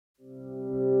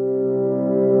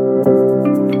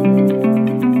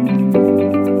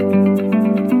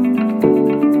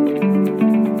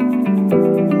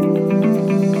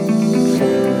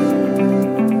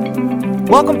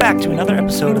Welcome back to another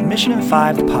episode of Mission in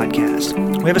 5, the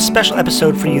podcast. We have a special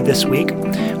episode for you this week.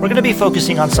 We're going to be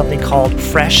focusing on something called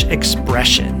Fresh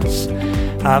Expressions.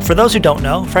 For those who don't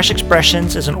know, Fresh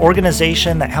Expressions is an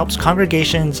organization that helps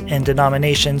congregations and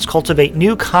denominations cultivate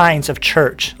new kinds of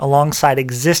church alongside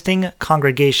existing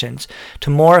congregations to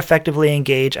more effectively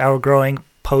engage our growing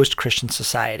post-Christian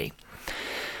society.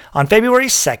 On February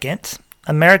 2nd,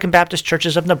 American Baptist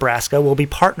Churches of Nebraska will be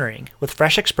partnering with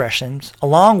Fresh Expressions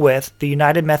along with the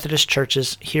United Methodist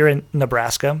Churches here in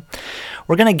Nebraska.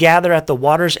 We're going to gather at the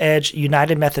Water's Edge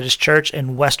United Methodist Church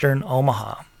in Western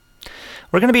Omaha.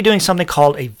 We're going to be doing something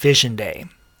called a Vision Day.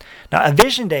 Now, a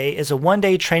Vision Day is a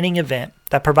one-day training event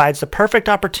that provides the perfect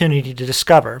opportunity to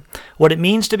discover what it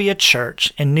means to be a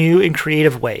church in new and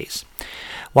creative ways.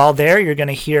 While there, you're going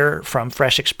to hear from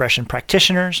Fresh Expression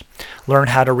practitioners, learn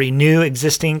how to renew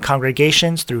existing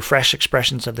congregations through fresh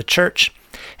expressions of the church,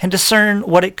 and discern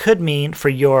what it could mean for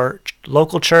your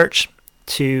local church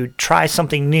to try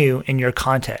something new in your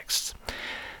context.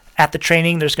 At the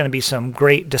training, there's going to be some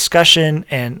great discussion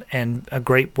and a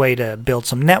great way to build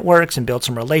some networks and build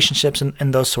some relationships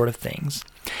and those sort of things.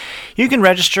 You can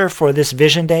register for this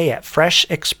Vision Day at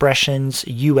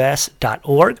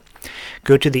freshexpressionsus.org.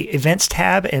 Go to the Events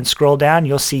tab and scroll down.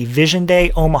 You'll see Vision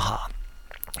Day Omaha.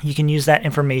 You can use that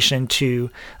information to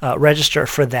register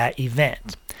for that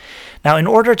event. Now, in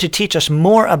order to teach us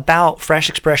more about Fresh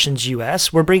Expressions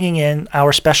US, we're bringing in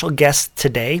our special guest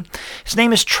today. His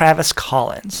name is Travis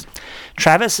Collins.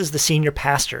 Travis is the senior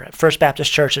pastor at First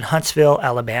Baptist Church in Huntsville,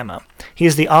 Alabama. He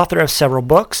is the author of several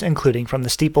books, including From the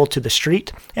Steeple to the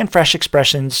Street and Fresh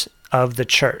Expressions of the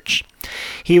Church.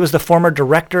 He was the former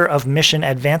director of mission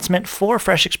advancement for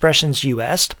Fresh Expressions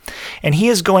US, and he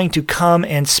is going to come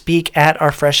and speak at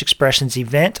our Fresh Expressions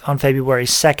event on February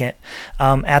 2nd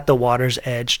at the Water's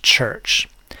Edge Church.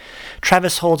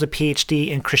 Travis holds a PhD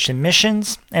in Christian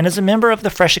missions and is a member of the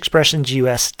Fresh Expressions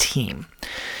US team.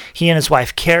 He and his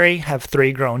wife Carrie have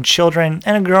 3 grown children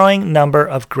and a growing number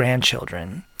of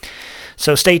grandchildren.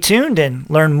 So stay tuned and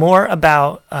learn more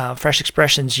about Fresh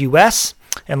Expressions US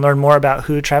and learn more about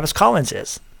who Travis Collins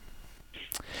is.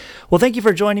 Well, thank you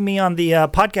for joining me on the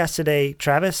podcast today,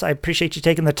 Travis. I appreciate you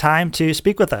taking the time to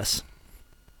speak with us.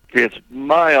 It's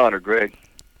my honor, Greg.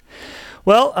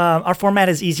 Well, our format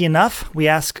is easy enough. We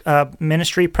ask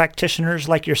ministry practitioners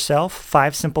like yourself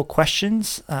 5 simple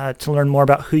questions to learn more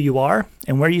about who you are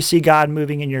and where you see God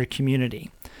moving in your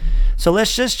community. So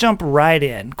let's just jump right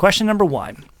in. Question number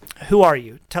 1. Who are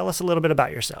you? Tell us a little bit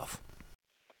about yourself.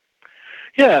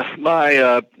 Yeah,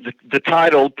 my the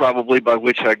title probably by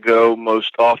which I go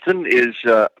most often is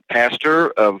pastor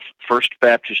of First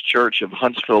Baptist Church of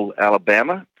Huntsville,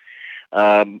 Alabama.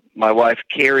 My wife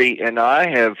Carrie and I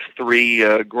have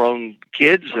 3 grown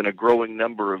kids and a growing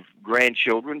number of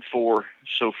grandchildren, 4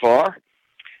 so far.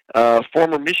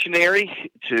 Former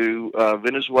missionary to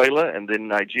Venezuela and then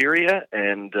Nigeria,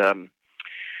 and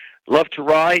love to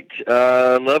write,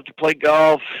 love to play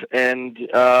golf, and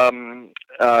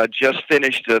just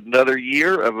finished another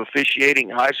year of officiating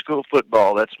high school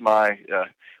football. That's my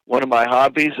one of my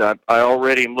hobbies. I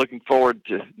already am looking forward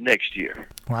to next year.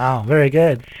 Wow, very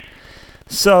good.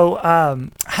 So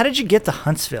how did you get to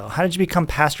Huntsville? How did you become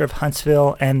pastor of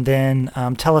Huntsville? And then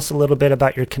tell us a little bit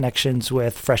about your connections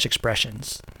with Fresh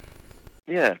Expressions.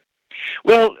 Yeah.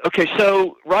 Well, okay,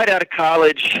 so right out of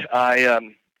college,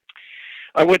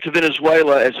 I went to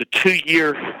Venezuela as a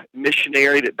 2-year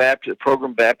missionary that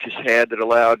Program Baptist had that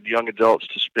allowed young adults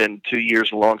to spend 2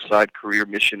 years alongside career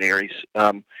missionaries.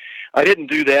 I didn't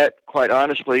do that, quite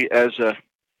honestly, as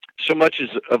so much as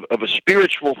of a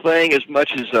spiritual thing, as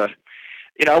much as I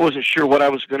wasn't sure what I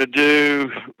was going to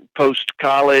do post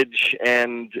college,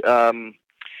 and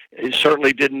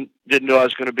certainly didn't know I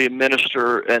was going to be a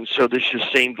minister, and so this just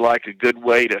seemed like a good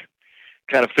way to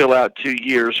kind of fill out 2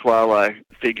 years while I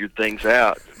figured things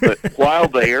out. But while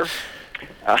there,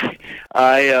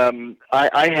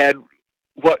 I had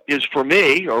what is for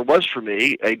me, or was for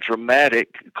me, a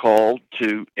dramatic call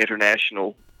to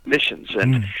international missions.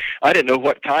 And I didn't know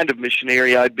what kind of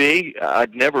missionary I'd be.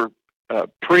 I'd never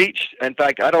preached. In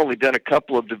fact, I'd only done a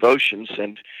couple of devotions,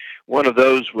 and one of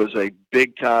those was a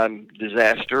big-time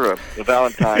disaster, a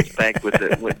Valentine's banquet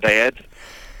that went bad.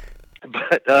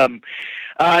 But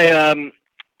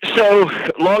so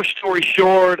long story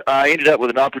short, I ended up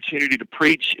with an opportunity to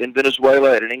preach in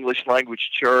Venezuela at an English language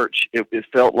church. It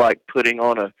felt like putting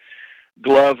on a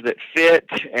glove that fit.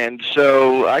 And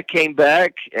so I came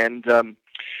back, and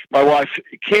my wife,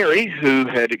 Carrie, who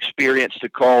had experienced a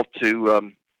call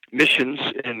to missions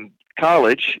in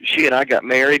college, she and I got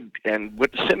married and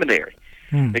went to seminary.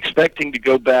 expecting to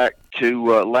go back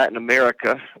to Latin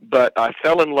America, but I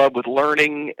fell in love with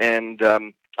learning, and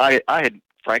I had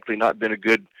frankly not been a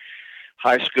good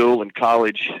high school and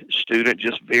college student,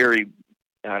 just very,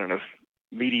 I don't know,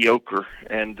 mediocre.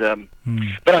 And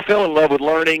but I fell in love with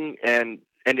learning, and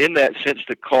in that sense,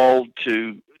 the call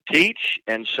to teach.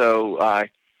 And so I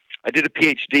did a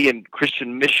PhD in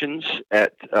Christian missions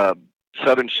at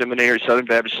Southern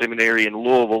Baptist Seminary in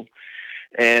Louisville.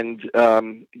 And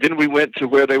then we went to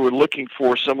where they were looking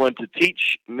for someone to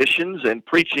teach missions and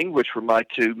preaching, which were my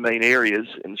two main areas.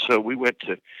 And so we went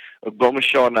to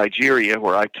Ogbomoso, Nigeria,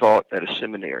 where I taught at a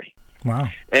seminary. Wow.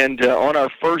 And on our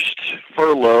first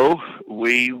furlough,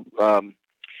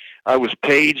 I was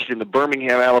paged in the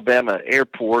Birmingham, Alabama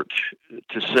airport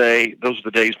to say, those are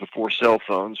the days before cell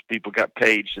phones. People got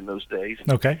paged in those days.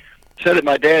 Okay. Said that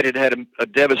my dad had had a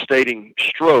devastating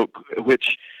stroke,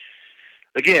 which,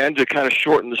 again, to kind of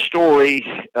shorten the story,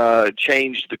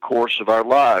 changed the course of our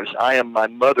lives. I am my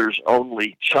mother's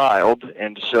only child,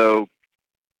 and so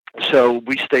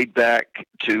we stayed back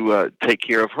to take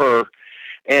care of her,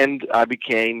 and I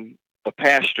became a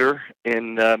pastor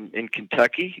in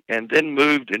Kentucky, and then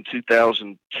moved in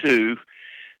 2002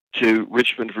 to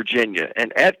Richmond, Virginia.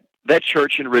 And at that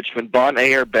church in Richmond, Bon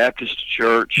Air Baptist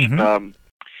Church,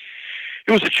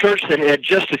 it was a church that had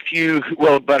just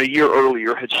about a year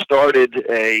earlier, had started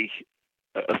a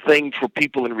thing for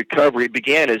people in recovery. It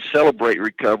began as Celebrate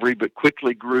Recovery, but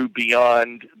quickly grew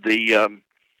beyond the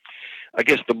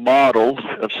model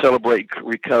of Celebrate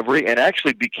Recovery, and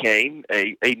actually became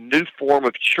a new form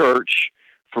of church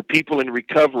for people in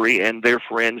recovery and their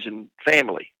friends and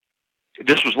family.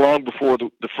 This was long before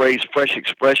the phrase Fresh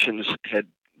Expressions had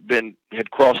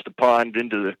crossed the pond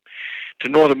to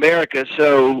North America,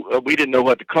 so we didn't know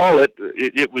what to call it.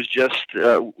 It was just,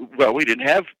 we didn't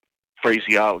have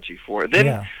phraseology for it.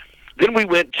 Then we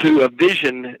went to a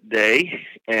Vision Day,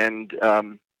 and a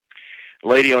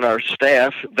lady on our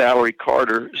staff, Valerie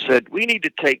Carter, said, we need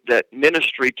to take that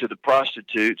ministry to the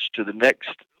prostitutes to the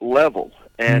next level.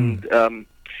 And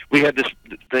we had this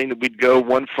thing that we'd go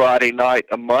one Friday night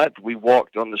a month. We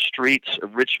walked on the streets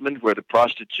of Richmond where the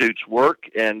prostitutes work,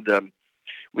 and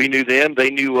we knew them,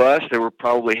 they knew us. There were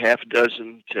probably half a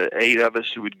dozen to 8 of us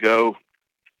who would go.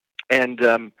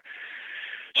 And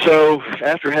so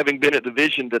after having been at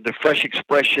the Fresh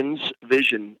Expressions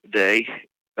Vision Day,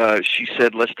 she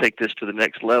said, let's take this to the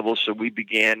next level. So we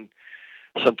began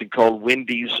something called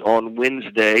Wendy's on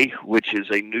Wednesday, which is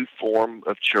a new form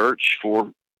of church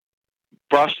for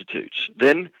prostitutes.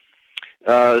 Then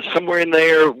somewhere in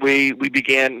there, we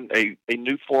began a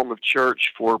new form of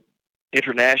church for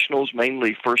internationals,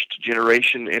 mainly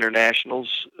first-generation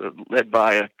internationals, led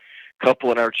by a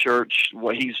couple in our church.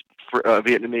 Well, he's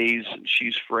Vietnamese and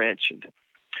she's French. And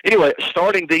anyway,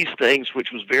 starting these things,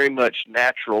 which was very much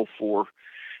natural for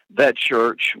that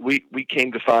church, we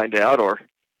came to find out are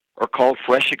called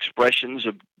Fresh Expressions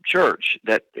of Church.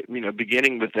 That,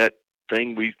 beginning with that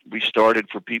thing we started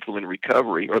for people in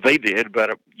recovery, or they did about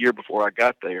a year before I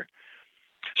got there.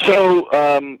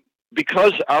 So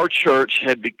because our church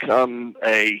had become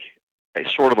a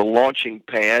sort of a launching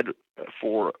pad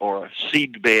or a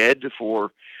seed bed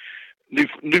for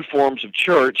new forms of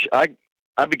church,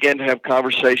 I began to have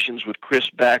conversations with Chris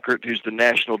Backert, who's the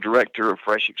national director of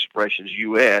Fresh Expressions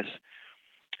U.S.,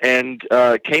 and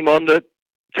came on the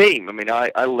team.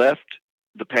 I left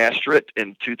the pastorate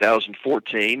in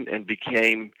 2014 and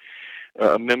became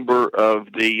a member of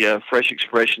the Fresh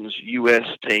Expressions U.S.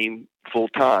 team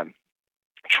full-time,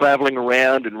 traveling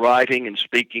around and writing and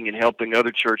speaking and helping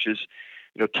other churches,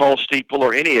 Tall Steeple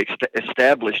or any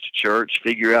established church,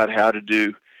 figure out how to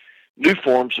do new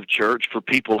forms of church for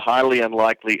people highly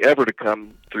unlikely ever to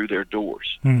come through their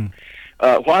doors.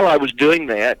 While I was doing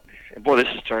that, and boy, this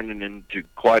is turning into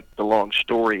quite a long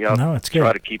story. I'll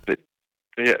try to keep it.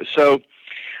 Yeah, so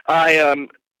I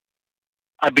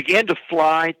began to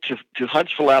fly to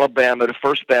Huntsville, Alabama, to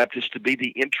First Baptist to be the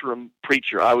interim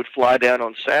preacher. I would fly down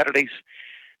on Saturdays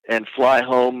and fly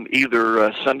home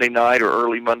either Sunday night or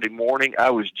early Monday morning. I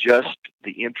was just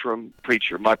the interim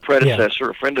preacher. My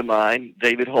predecessor, a friend of mine,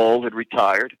 David Hull, had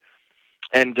retired,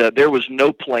 and there was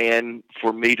no plan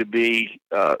for me to be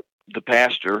the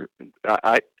pastor.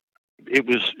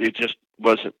 It just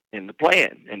wasn't in the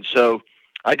plan, and so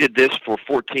I did this for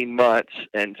 14 months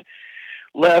and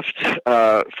left.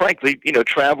 Frankly,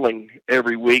 traveling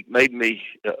every week made me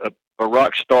a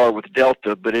rock star with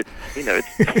Delta, but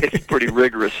it's pretty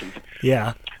rigorous. And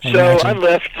yeah. So I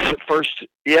left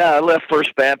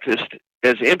First Baptist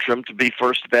as interim to be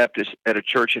First Baptist at a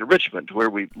church in Richmond where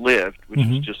we lived, which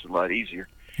was just a lot easier.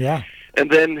 Yeah. and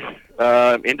then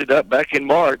ended up back in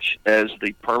March as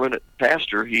the permanent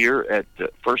pastor here at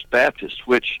First Baptist,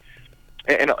 which,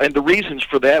 and the reasons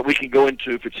for that we can go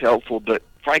into if it's helpful, but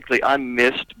frankly, I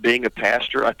missed being a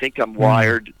pastor. I think I'm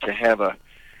wired to have a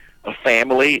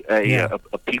family, a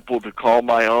people to call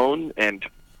my own, and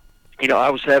I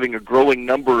was having a growing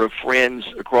number of friends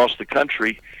across the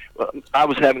country. I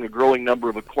was having a growing number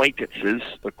of acquaintances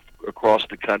across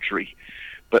the country,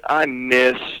 but I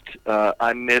missed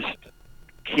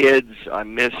kids. I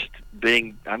missed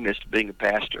being a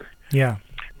pastor. Yeah.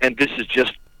 And this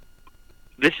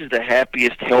is the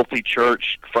happiest, healthy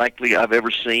church, frankly, I've ever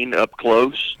seen up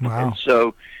close. Wow. And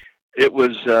so it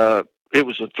was a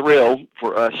thrill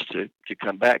for us to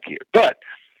come back here. But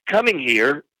coming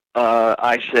here,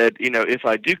 I said, if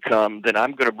I do come, then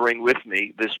I'm going to bring with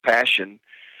me this passion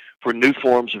for new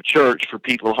forms of church for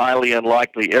people highly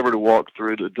unlikely ever to walk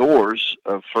through the doors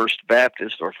of First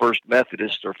Baptist or First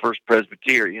Methodist or First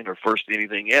Presbyterian or First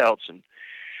anything else. And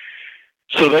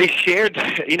so they shared,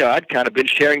 I'd kind of been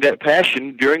sharing that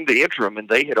passion during the interim, and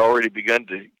they had already begun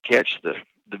to catch the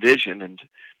vision. And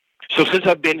so since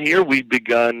I've been here, we've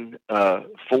begun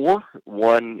 4.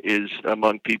 One is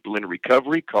among people in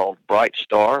recovery called Bright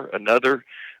Star, another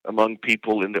among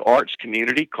people in the arts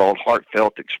community called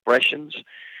Heartfelt Expressions,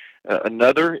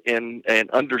 another in an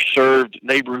underserved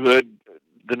neighborhood.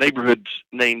 The neighborhood's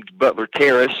named Butler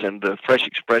Terrace, and the fresh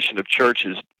expression of church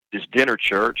is Dinner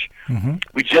Church. Mm-hmm.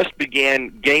 We just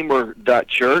began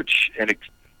Gamer.Church, an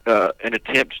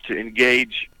attempt to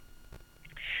engage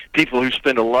people who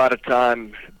spend a lot of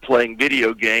time playing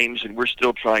video games, and we're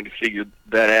still trying to figure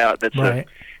that out.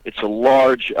 It's a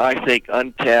large, I think,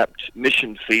 untapped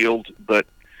mission field, but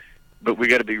we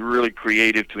got to be really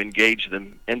creative to engage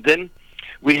them. And then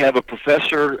we have a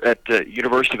professor at the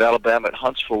University of Alabama at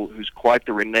Huntsville who's quite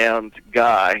the renowned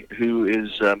guy who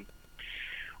is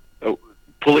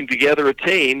pulling together a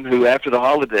team who, after the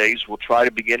holidays, will try to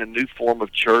begin a new form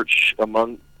of church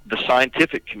among the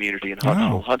scientific community in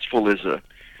Huntsville. Wow.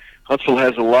 Huntsville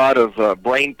has a lot of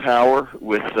brain power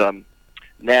with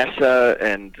NASA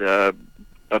and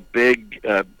a big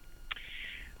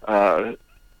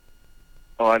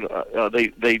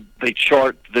they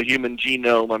chart the human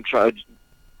genome. I'm trying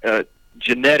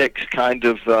genetics kind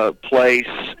of place,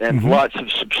 and lots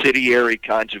of subsidiary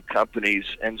kinds of companies.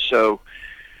 And so,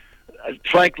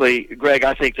 frankly, Greg,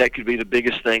 I think that could be the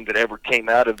biggest thing that ever came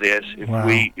out of this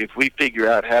if we figure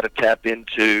out how to tap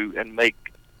into and make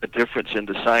a difference in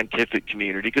the scientific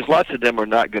community, because lots of them are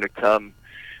not going to come.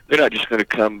 They're not just going to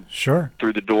come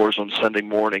through the doors on Sunday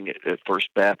morning at First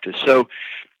Baptist. So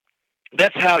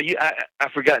that's how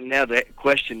I've forgotten now the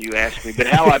question you asked me, but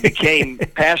how I became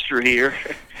pastor here.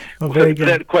 Well, very good.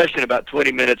 That question about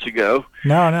 20 minutes ago.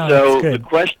 No, so that's good.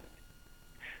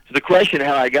 The question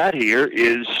how I got here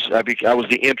is I was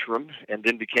the interim and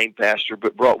then became pastor,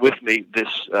 but brought with me this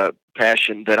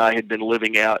passion that I had been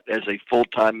living out as a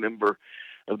full-time member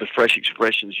of the Fresh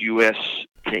Expressions U.S.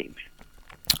 team.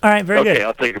 All right, very good. Okay,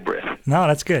 I'll take a breath. No,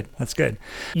 that's good. That's good.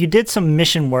 You did some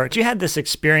mission work. You had this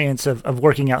experience of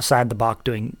working outside the box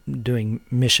doing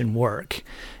mission work.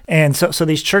 And so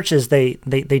these churches, they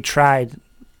tried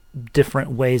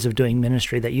different ways of doing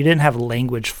ministry that you didn't have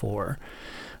language for.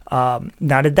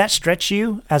 Now, did that stretch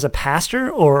you as a pastor,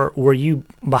 or were you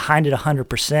behind it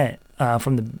 100%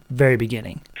 from the very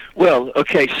beginning? Well,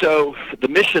 okay, so the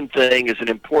mission thing is an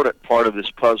important part of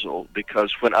this puzzle,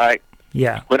 because when I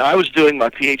was doing my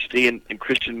PhD in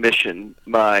Christian mission,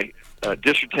 my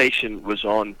dissertation was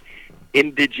on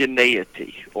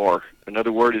indigeneity, or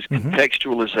another word is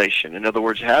contextualization. In other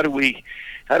words, how do we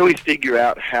figure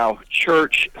out how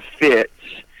church fits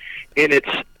in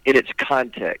its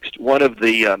context? One of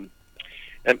the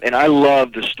and I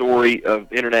love the story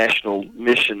of international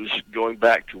missions going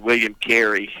back to William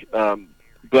Carey.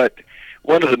 But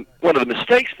one of the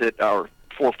mistakes that our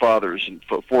forefathers and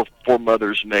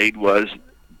foremothers made was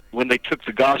when they took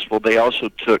the gospel, they also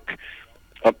took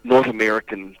a North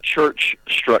American church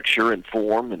structure and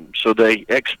form, and so they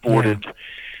exported,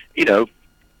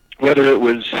 whether it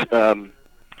was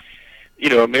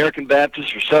American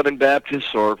Baptists or Southern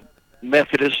Baptists or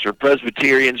Methodists or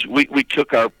Presbyterians, we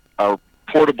took our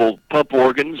portable pump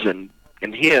organs and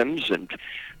hymns, and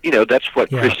that's what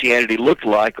Christianity looked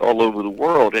like all over the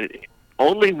world. And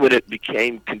only when it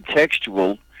became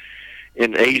contextual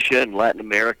in Asia and Latin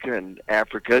America and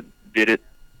Africa did it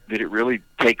really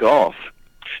take off.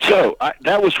 So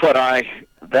that was what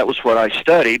I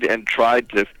studied and tried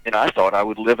to, and I thought I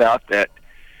would live out that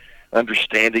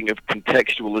understanding of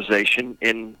contextualization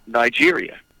in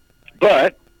Nigeria.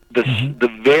 But the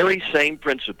very same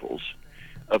principles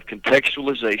of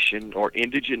contextualization or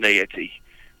indigeneity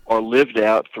are lived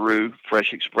out through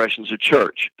fresh expressions of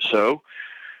church. So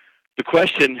the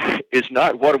question is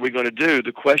not what are we going to do?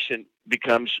 The question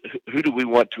becomes who do we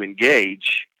want to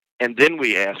engage? And then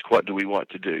we ask what do we want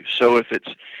to do? So if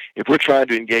we're trying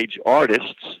to engage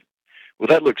artists, well,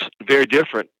 that looks very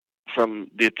different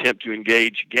from the attempt to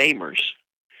engage gamers.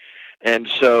 And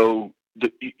so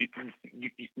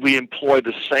we employ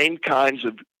the same kinds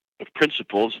of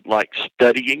principles, like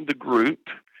studying the group.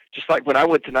 Just like when I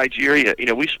went to Nigeria,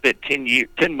 we spent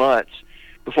 10 months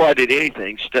before I did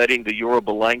anything studying the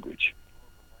Yoruba language.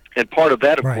 And part of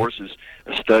that, of course, is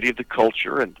a study of the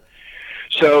culture. And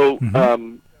so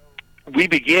we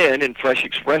begin in Fresh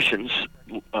Expressions.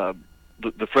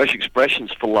 The Fresh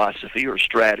Expressions philosophy or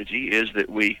strategy is that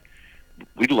we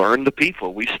learn the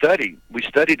people. We study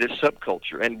this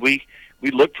subculture, and we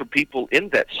look for people in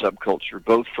that subculture,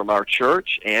 both from our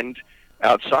church and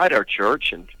outside our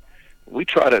church, and we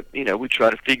try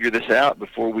to figure this out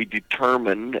before we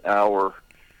determine our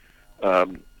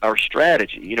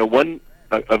strategy.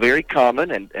 A very common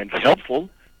and helpful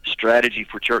strategy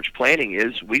for church planning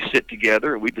is we sit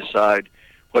together and we decide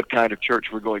what kind of church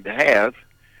we're going to have,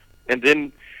 and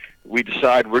then we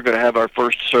decide we're going to have our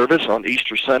first service on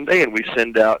Easter Sunday, and we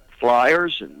send out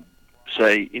flyers and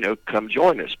say, come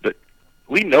join us. But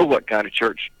we know what kind of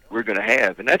church we're going to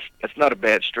have, and that's not a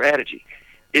bad strategy.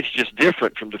 It's just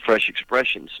different from the Fresh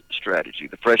Expressions strategy.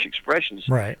 The Fresh Expressions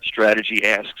strategy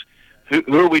asks,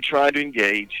 who are we trying to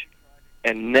engage,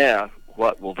 and now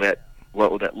what will that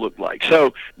look like?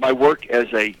 So my work as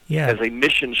a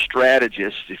mission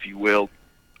strategist, if you will,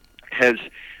 has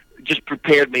just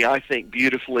prepared me, I think,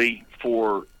 beautifully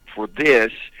for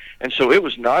this. And so it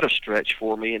was not a stretch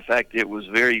for me. In fact, it was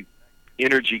very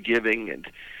energy-giving and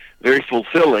very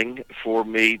fulfilling for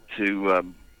me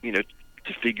to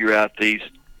figure out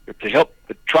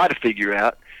try to figure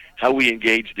out how we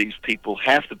engage these people,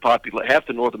 half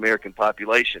the North American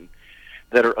population,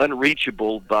 that are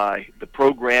unreachable by the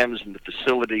programs and the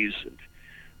facilities and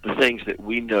the things that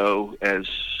we know as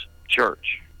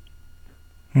church.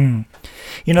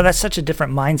 That's such a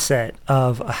different mindset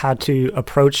of how to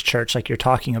approach church, like you're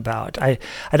talking about. I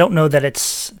don't know that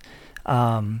it's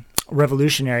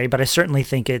revolutionary, but I certainly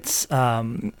think it's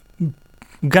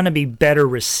going to be better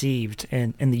received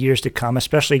in the years to come,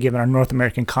 especially given our North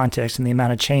American context and the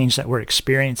amount of change that we're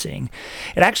experiencing.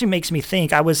 It actually makes me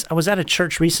think, I was at a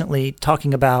church recently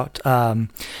talking about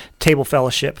table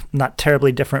fellowship, not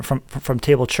terribly different from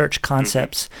table church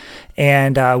concepts,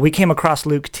 and we came across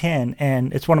Luke 10,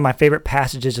 and it's one of my favorite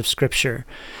passages of Scripture.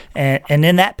 And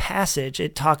in that passage,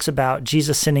 it talks about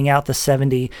Jesus sending out the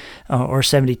 70 or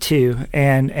 72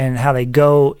 and how they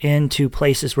go into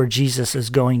places where Jesus is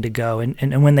going to go.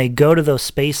 And when they go to those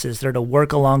spaces, they're to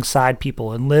work alongside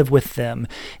people and live with them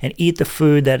and eat the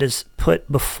food that is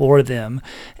put before them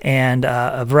and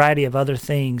a variety of other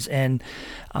things. And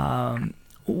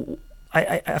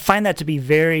I find that to be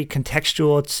very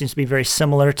contextual. It seems to be very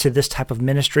similar to this type of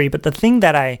ministry. But the thing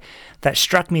that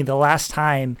struck me the last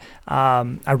time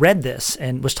I read this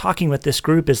and was talking with this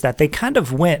group is that they kind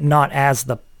of went not as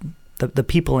the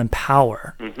people in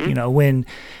power.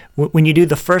 When you do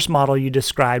the first model you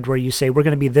described, where you say we're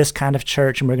going to be this kind of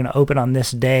church and we're going to open on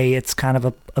this day, it's kind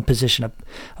of a position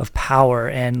of power,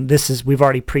 and we've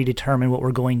already predetermined what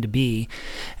we're going to be.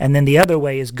 And then the other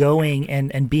way is going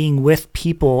and being with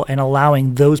people and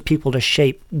allowing those people to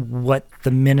shape what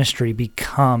the ministry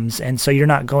becomes. And so you're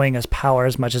not going as power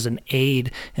as much as an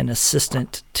aid and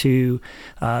assistant to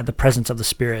the presence of the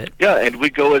Spirit. Yeah, and we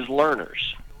go as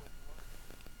learners.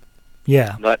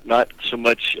 Yeah. Not so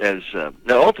much as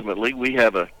now. Ultimately, we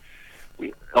have a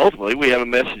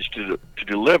message to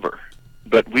deliver,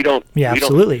 but we don't. Yeah,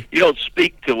 absolutely. You don't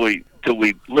speak till we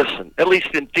listen. At least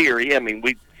in theory. I mean,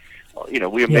 we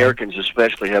Americans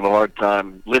especially have a hard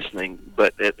time listening.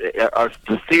 But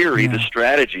the theory, the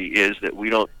strategy is that we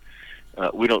don't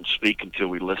speak until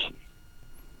we listen.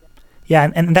 Yeah,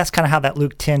 and that's kind of how that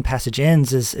Luke 10 passage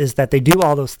ends, is that they do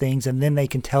all those things, and then they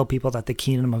can tell people that the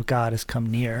kingdom of God has come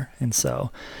near. And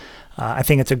so I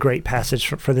think it's a great passage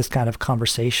for this kind of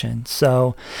conversation.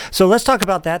 So let's talk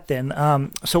about that then.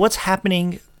 So what's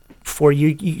happening for you?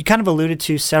 You kind of alluded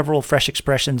to several Fresh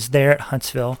Expressions there at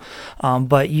Huntsville,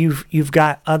 but you've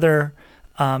got other...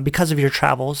 because of your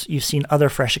travels, you've seen other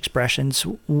Fresh Expressions.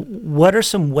 What are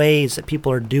some ways that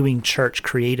people are doing church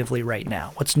creatively right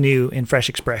now? What's new in Fresh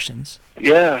Expressions?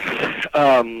 Yeah.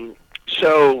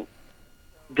 So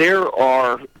there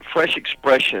are Fresh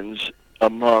Expressions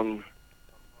among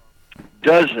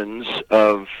dozens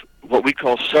of what we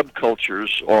call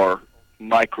subcultures or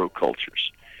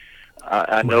microcultures.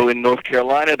 I know in North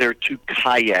Carolina there are 2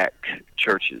 kayak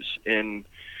churches. In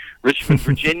Richmond,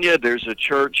 Virginia, there's a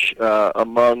church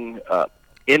among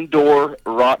indoor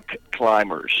rock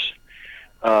climbers.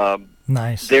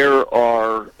 Nice. There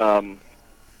are,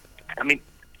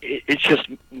 it's just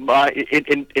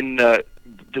in the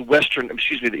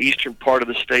eastern part of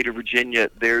the state of Virginia.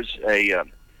 There's a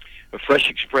fresh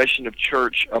expression of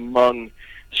church among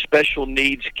special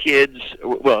needs kids.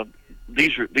 Well,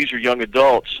 these are young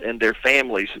adults and their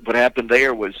families. What happened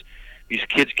there was these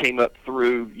kids came up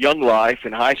through Young Life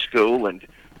in high school, and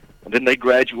then they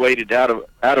graduated out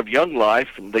of Young Life,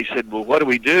 and they said, "Well, what do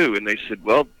we do?" And they said,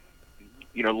 "Well,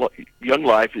 Young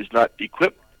Life is not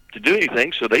equipped to do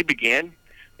anything," so they began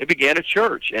a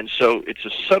church, and so it's a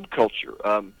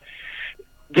subculture.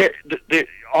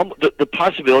 The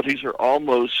possibilities are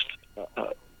almost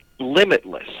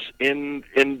limitless. In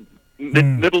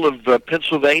middle of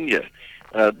Pennsylvania,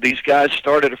 these guys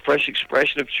started a fresh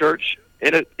expression of church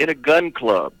in a gun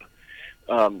club,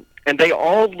 and they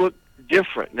all look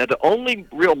different. Now, the only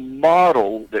real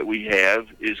model that we have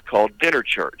is called Dinner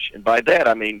Church, and by that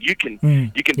I mean you can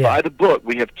buy the book.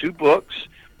 We have 2 books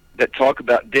that talk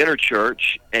about Dinner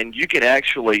Church, and you can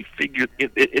actually figure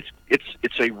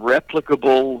it's a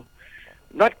replicable,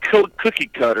 not cookie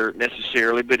cutter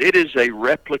necessarily, but it is a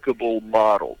replicable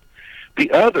model. The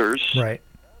others, right?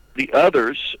 The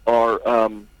others are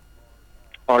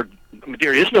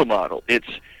there is no model. It's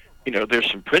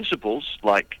there's some principles,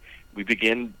 like we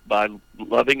begin by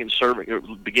loving and serving, or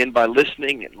begin by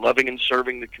listening and loving and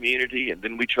serving the community, and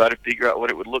then we try to figure out what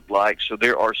it would look like. So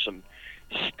there are some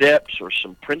steps or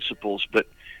some principles, but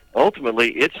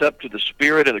ultimately it's up to the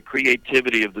spirit and the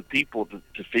creativity of the people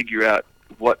to figure out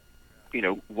what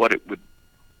it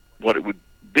would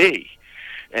be.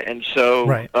 And so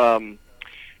right.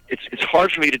 It's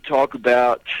hard for me to talk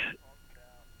about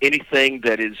anything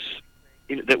that is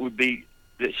that would be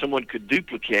that someone could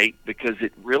duplicate, because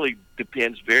it really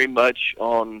depends very much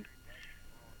on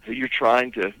who you're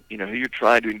trying to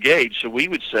engage. So we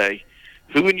would say,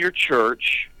 who in your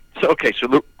church? So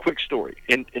look, quick story.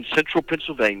 In central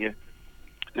Pennsylvania,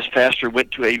 this pastor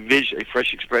went to a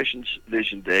Fresh Expressions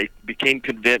Vision Day, became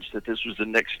convinced that this was the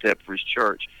next step for his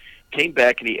church, came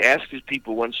back and he asked his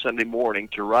people one Sunday morning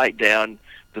to write down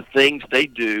the things they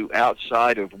do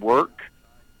outside of work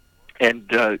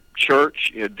and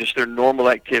church, just their normal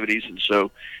activities. And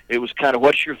so it was kind of,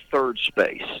 what's your third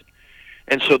space?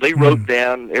 And so they wrote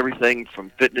down everything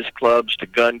from fitness clubs to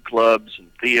gun clubs and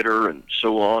theater and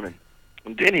so on.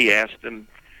 And then he asked them,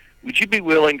 would you be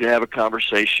willing to have a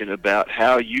conversation about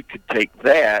how you could take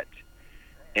that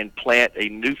and plant a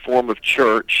new form of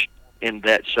church in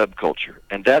that subculture?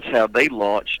 And that's how they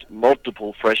launched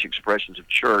multiple fresh expressions of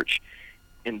church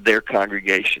in their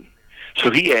congregation.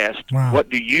 So he asked, wow, what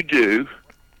do you do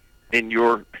in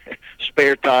your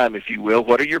spare time, if you will?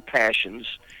 What are your passions?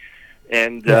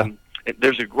 And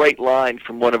there's a great line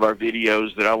from one of our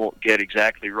videos that I won't get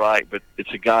exactly right, but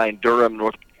it's a guy in Durham,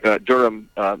 North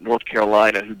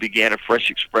Carolina, who began a Fresh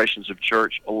Expressions of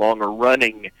Church along a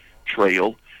running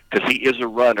trail, because he is a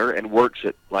runner and works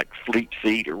at like Fleet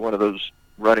Feet or one of those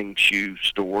running shoe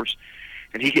stores.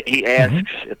 And he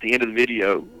asks at the end of the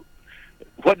video,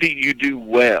 what do you do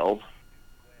well?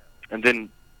 And then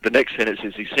the next sentence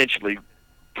is essentially,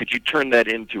 could you turn that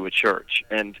into a church?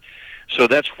 And so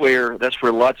that's where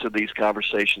lots of these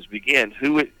conversations begin.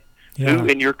 Who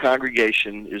in your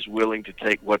congregation is willing to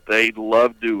take what they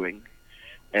love doing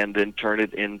and then turn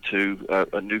it into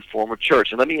a new form of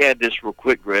church? And let me add this real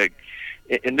quick, Greg.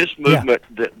 In this movement,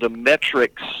 the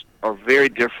metrics are very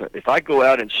different. If I go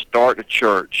out and start a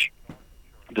church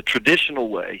the traditional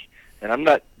way, and I'm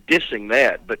not dissing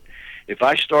that, but if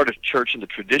I start a church in the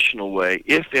traditional way,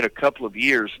 if in a couple of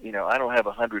years, I don't have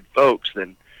 100 folks,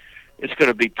 then it's going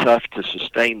to be tough to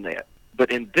sustain that.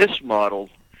 But in this model,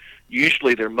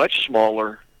 usually they're much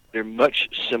smaller, they're much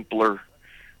simpler,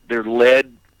 they're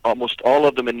led, almost all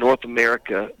of them in North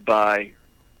America, by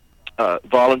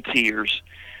volunteers.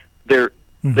 They're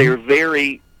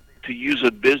very, to use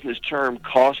a business term,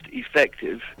 cost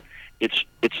effective. It's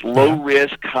low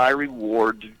risk, high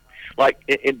reward. Like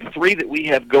in the 3 that we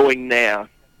have going now,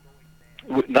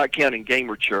 not counting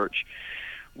Gamer Church,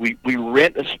 we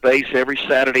rent a space every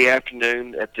Saturday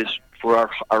afternoon at this for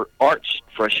our arts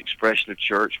fresh expression of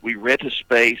church. We rent a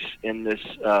space in this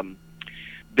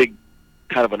big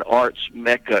kind of an arts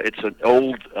mecca. It's an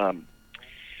old cotton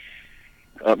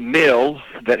mill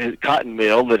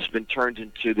that's been turned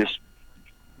into this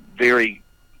very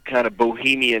kind of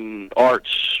bohemian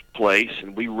arts place,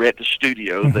 and we rent a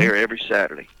studio there every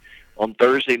Saturday. On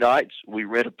Thursday nights, we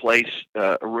rent a place,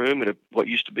 a room at what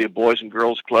used to be a Boys and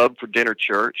Girls Club for Dinner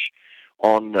Church.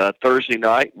 On Thursday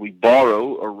night, we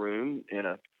borrow a room in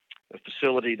a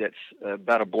facility facility that's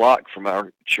about a block from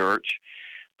our church.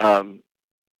 They'll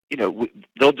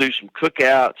do some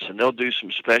cookouts and they'll do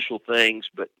some special things,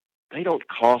 but they don't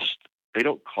cost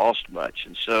much.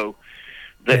 And so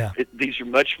these are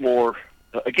much more,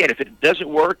 again, if it doesn't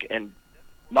work, and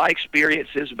my experience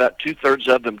is about 2/3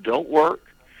 of them don't work,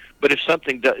 but if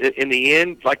something does, in the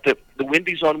end, like the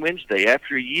Wendy's on Wednesday,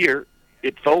 after a year,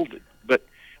 it folded. But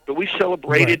we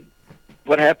celebrated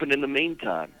what happened in the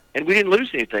meantime, and we didn't lose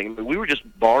anything. I mean, we were just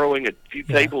borrowing a few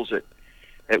tables at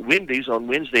Wendy's on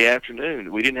Wednesday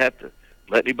afternoon. We didn't have to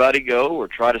let anybody go or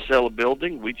try to sell a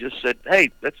building. We just said,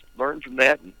 hey, let's learn from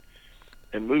that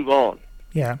and move on.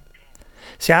 Yeah.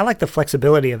 See, I like the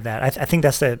flexibility of that. I think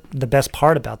that's the best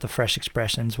part about the Fresh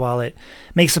Expressions. While it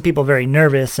makes some people very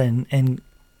nervous and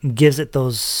gives it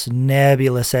those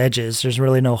nebulous edges, there's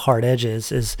really no hard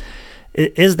edges, is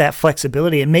that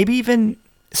flexibility, and maybe even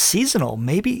seasonal.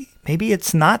 Maybe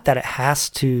it's not that it has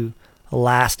to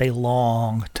last a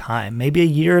long time. Maybe a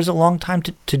year is a long time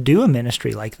to do a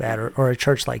ministry like that or a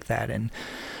church like that, and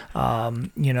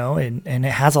and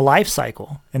it has a life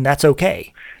cycle, and that's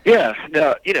okay. Yeah.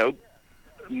 Now,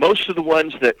 most of the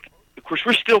ones that, of course,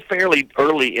 we're still fairly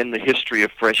early in the history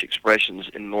of Fresh Expressions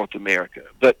in North America,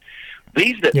 but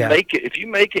these that make it, if you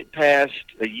make it past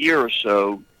a year or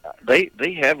so, they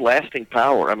have lasting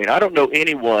power. I mean, I don't know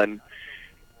anyone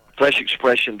Fresh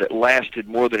Expression that lasted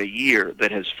more than a year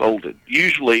that has folded.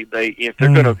 Usually, if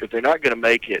they're not gonna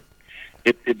make it,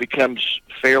 it becomes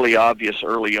fairly obvious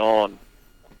early on.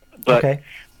 But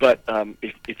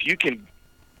if you can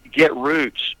get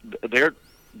roots,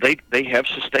 they have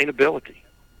sustainability.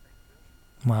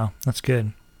 Wow, that's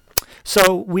good.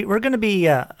 So we're going to be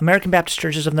American Baptist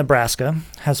Churches of Nebraska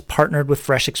has partnered with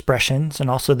Fresh Expressions and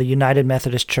also the United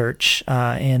Methodist Church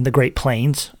in the Great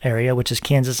Plains area, which is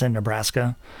Kansas and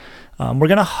Nebraska. We're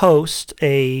going to host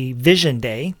a Vision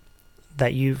Day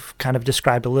that you've kind of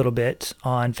described a little bit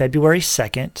on February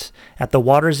 2nd at the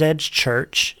Water's Edge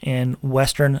Church in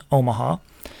Western Omaha.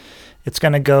 It's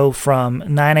going to go from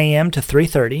 9 a.m. to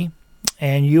 3:30.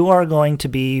 And you are going to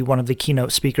be one of the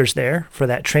keynote speakers there for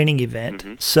that training event.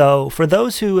 Mm-hmm. So for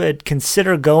those who would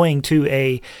consider going to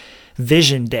a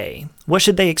Vision Day, what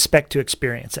should they expect to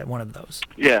experience at one of those?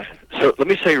 Yeah. So let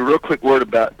me say a real quick word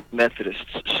about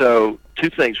Methodists. So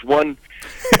two things. One,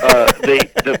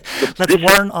 let's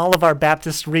warn all of our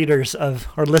Baptist readers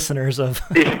or listeners of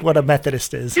what a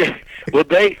Methodist is. Yeah. Well,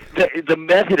 the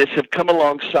Methodists have come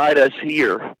alongside us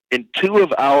here in two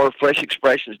of our Fresh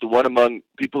Expressions, the one among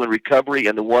people in recovery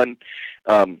and the one,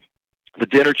 the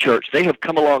dinner church. They have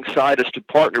come alongside us to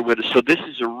partner with us. So this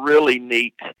is a really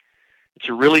neat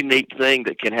thing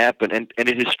that can happen, and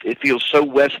it feels so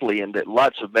Wesleyan that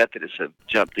lots of Methodists have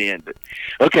jumped in. But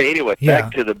okay, anyway,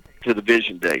 back to the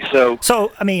Vision Day. So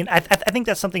I mean, I think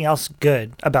that's something else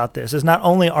good about this is not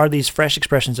only are these Fresh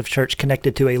Expressions of church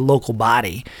connected to a local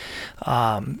body,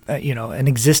 an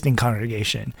existing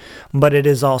congregation, but it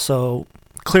is also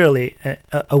clearly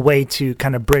a way to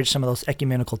kind of bridge some of those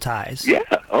ecumenical ties. Yeah.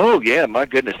 Oh yeah. My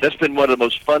goodness, that's been one of the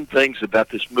most fun things about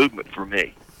this movement for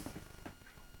me.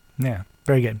 Yeah,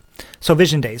 very good. So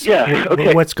Vision Days. Yeah,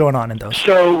 okay. What's going on in those?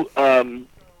 So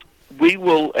we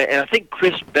will, and I think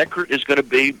Chris Beckert is going to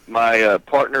be my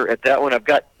partner at that one. I've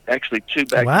got actually two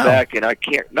back-to-back, and I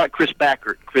can't, not Chris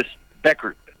Beckert, Chris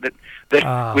Beckert.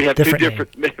 We have two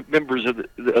different members of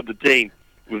the team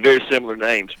with very similar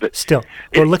names. But still,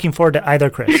 we're looking forward to either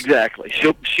Chris. Exactly.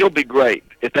 She'll be great.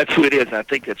 If that's who it is, I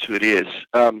think that's who it is.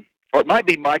 Or it might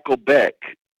be Michael Beck.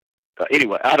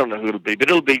 Anyway, I don't know who it'll be, but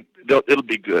it'll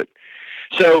be good.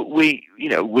 So we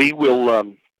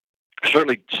will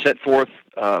certainly set forth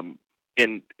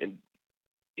in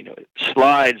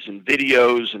slides and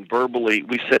videos and verbally.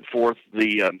 We set forth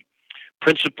the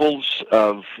principles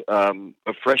of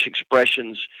Fresh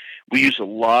Expressions. We use a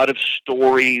lot of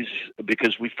stories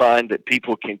because we find that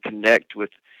people can connect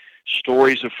with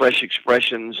stories of Fresh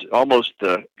Expressions. Almost,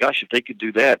 gosh, if they could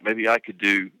do that, maybe I could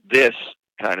do this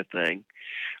kind of thing.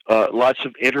 Lots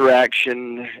of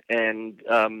interaction, and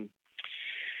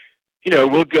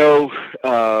we'll go.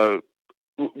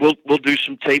 We'll do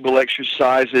some table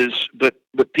exercises, but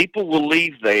people will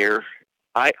leave there,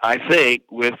 I think,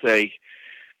 with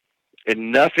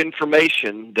enough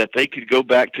information that they could go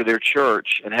back to their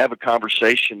church and have a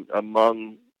conversation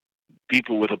among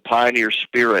people with a pioneer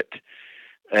spirit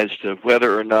as to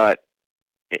whether or not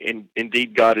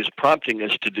indeed God is prompting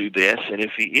us to do this, and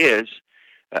if He is,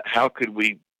 how could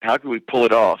we pull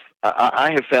it off?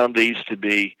 I have found these to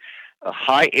be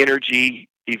high energy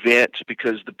events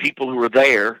because the people who are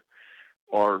there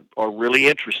are really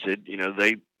interested.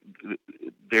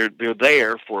 They're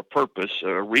there for a purpose,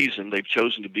 a reason. They've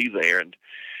chosen to be there,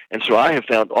 And so I have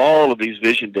found all of these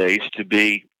vision days to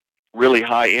be really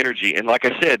high energy. And like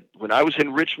I said, when I was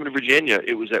in Richmond, Virginia,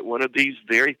 it was at one of these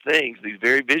very things, these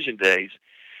very vision days,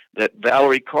 that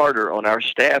Valerie Carter on our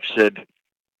staff said,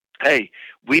 hey,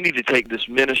 we need to take this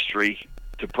ministry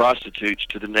to prostitutes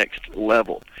to the next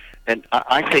level. And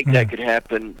I think that could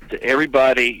happen to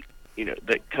everybody,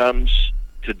 that comes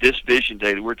to this vision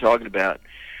day that we're talking about.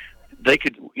 They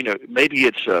could, maybe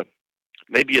it's a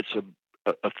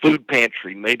food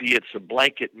pantry, maybe it's a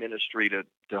blanket ministry to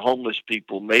homeless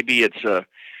people, maybe it's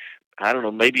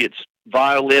maybe it's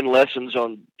violin lessons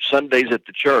on Sundays at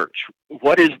the church.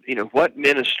 What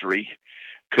ministry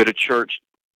could a church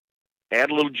add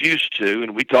a little juice to,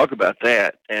 and we talk about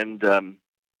that, and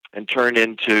turn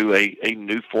into a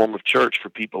new form of church for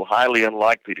people highly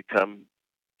unlikely to come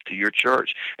to your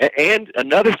church. And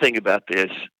another thing about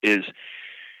this is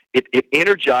it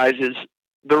energizes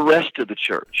the rest of the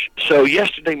church. So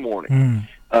yesterday morning,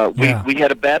 we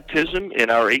had a baptism in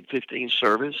our 8:15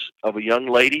 service of a young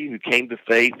lady who came to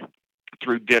faith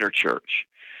through dinner church.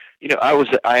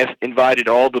 I invited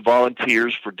all the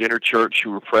volunteers for dinner church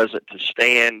who were present to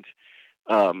stand.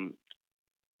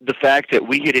 The fact that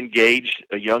we had engaged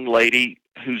a young lady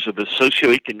who's of a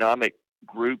socioeconomic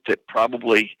group that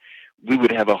probably we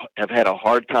would have had a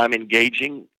hard time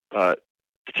engaging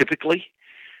typically,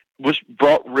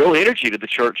 brought real energy to the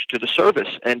church, to the service,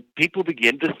 and people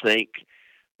begin to think,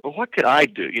 well, what could I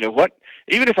do?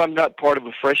 Even if I'm not part of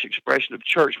a fresh expression of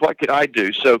church, what could I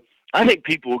do? So I think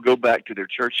people will go back to their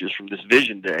churches from this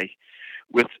vision day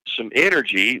with some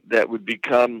energy that would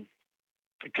become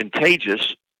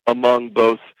contagious among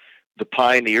both the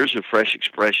pioneers of fresh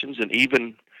expressions and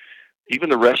even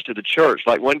the rest of the church.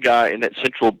 Like one guy in that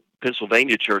central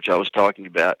Pennsylvania church I was talking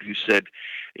about who said,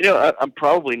 I'm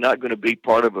probably not going to be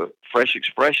part of a fresh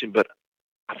expression, but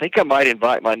I think I might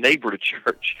invite my neighbor to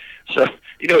church. So,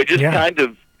 it just kind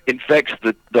of infects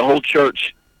the whole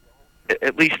church.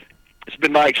 At least it's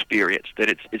been my experience that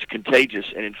it's contagious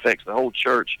and infects the whole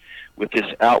church with this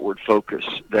outward focus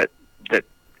that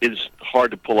is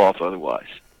hard to pull off otherwise.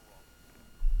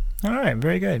 All right,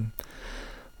 very good.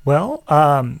 Well,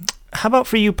 how about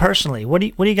for you personally? What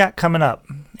do you got coming up?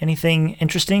 Anything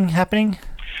interesting happening?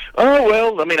 Oh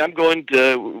well, I'm going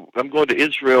to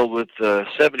Israel with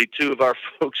 72 of our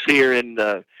folks here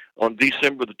on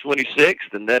December the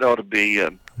 26th, and that ought to be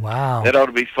wow. That ought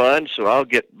to be fun. So I'll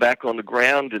get back on the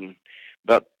ground and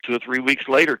about 2 or 3 weeks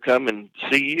later come and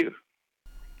see you.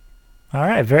 All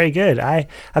right, very good.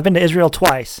 I've been to Israel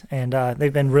twice, and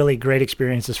they've been really great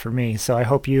experiences for me. So I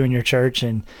hope you and your church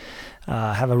and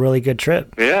have a really good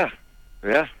trip. Yeah.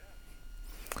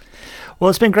 Well,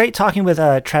 it's been great talking with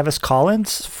Travis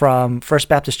Collins from First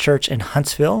Baptist Church in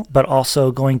Huntsville, but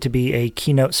also going to be a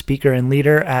keynote speaker and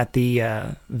leader at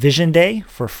the Vision Day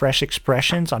for Fresh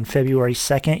Expressions on February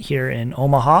 2nd here in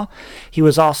Omaha. He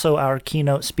was also our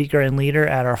keynote speaker and leader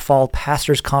at our Fall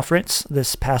Pastors Conference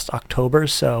this past October,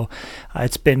 so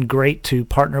it's been great to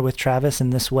partner with Travis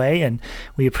in this way, and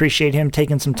we appreciate him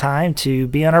taking some time to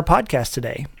be on our podcast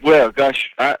today. Well, gosh,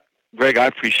 Greg, I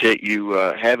appreciate you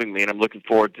having me, and I'm looking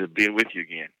forward to being with you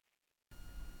again.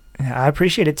 I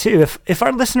appreciate it too. If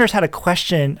our listeners had a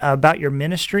question about your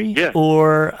ministry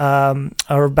or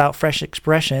about Fresh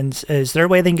Expressions, is there a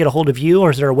way they can get a hold of you,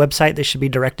 or is there a website they should be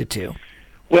directed to?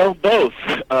 Well, both.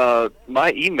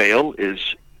 My email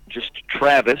is just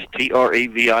Travis,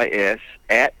 Travis,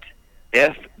 at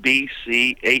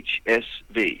FBCHSV.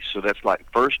 So that's like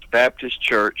First Baptist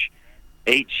Church,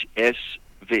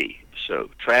 HSV. So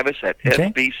Travis at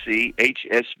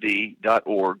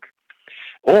FBCHSV.org.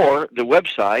 Or the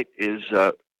website is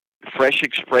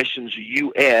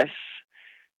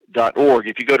freshexpressionsus.org.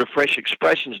 If you go to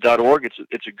freshexpressions.org,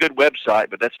 it's a good website,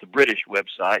 but that's the British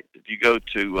website. If you go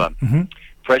to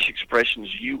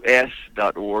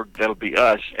freshexpressionsus.org, that'll be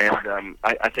us, and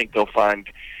I think they'll find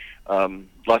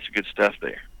lots of good stuff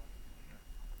there.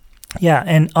 Yeah,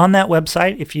 and on that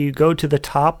website, if you go to the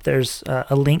top, there's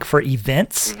a link for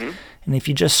events. Mm-hmm. And if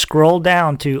you just scroll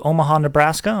down to Omaha,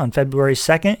 Nebraska on February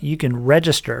 2nd, you can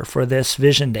register for this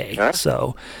Vision Day. Okay.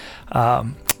 So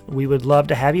we would love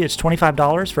to have you. It's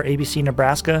 $25 for ABC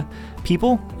Nebraska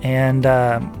people. And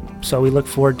so we look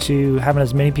forward to having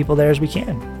as many people there as we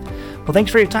can. Well,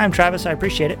 thanks for your time, Travis. I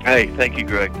appreciate it. Hey, thank you,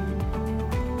 Greg.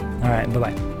 All right,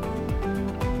 bye-bye.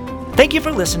 Thank you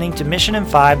for listening to Mission in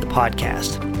 5, the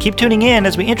podcast. Keep tuning in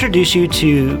as we introduce you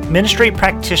to ministry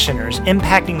practitioners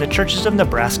impacting the churches of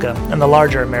Nebraska and the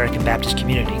larger American Baptist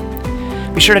community.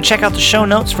 Be sure to check out the show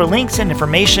notes for links and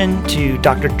information to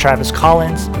Dr. Travis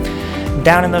Collins.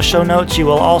 Down in those show notes, you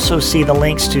will also see the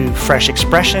links to Fresh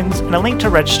Expressions and a link to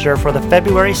register for the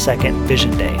February 2nd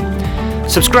Vision Day.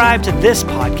 Subscribe to this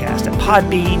podcast at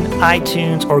Podbean,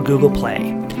 iTunes, or Google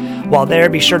Play. While there,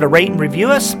 be sure to rate and review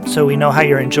us so we know how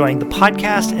you're enjoying the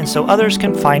podcast and so others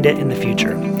can find it in the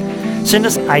future. Send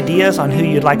us ideas on who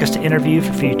you'd like us to interview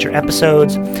for future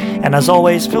episodes. And as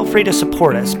always, feel free to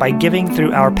support us by giving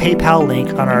through our PayPal link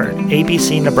on our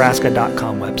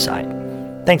abcnebraska.com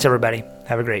website. Thanks, everybody.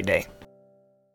 Have a great day.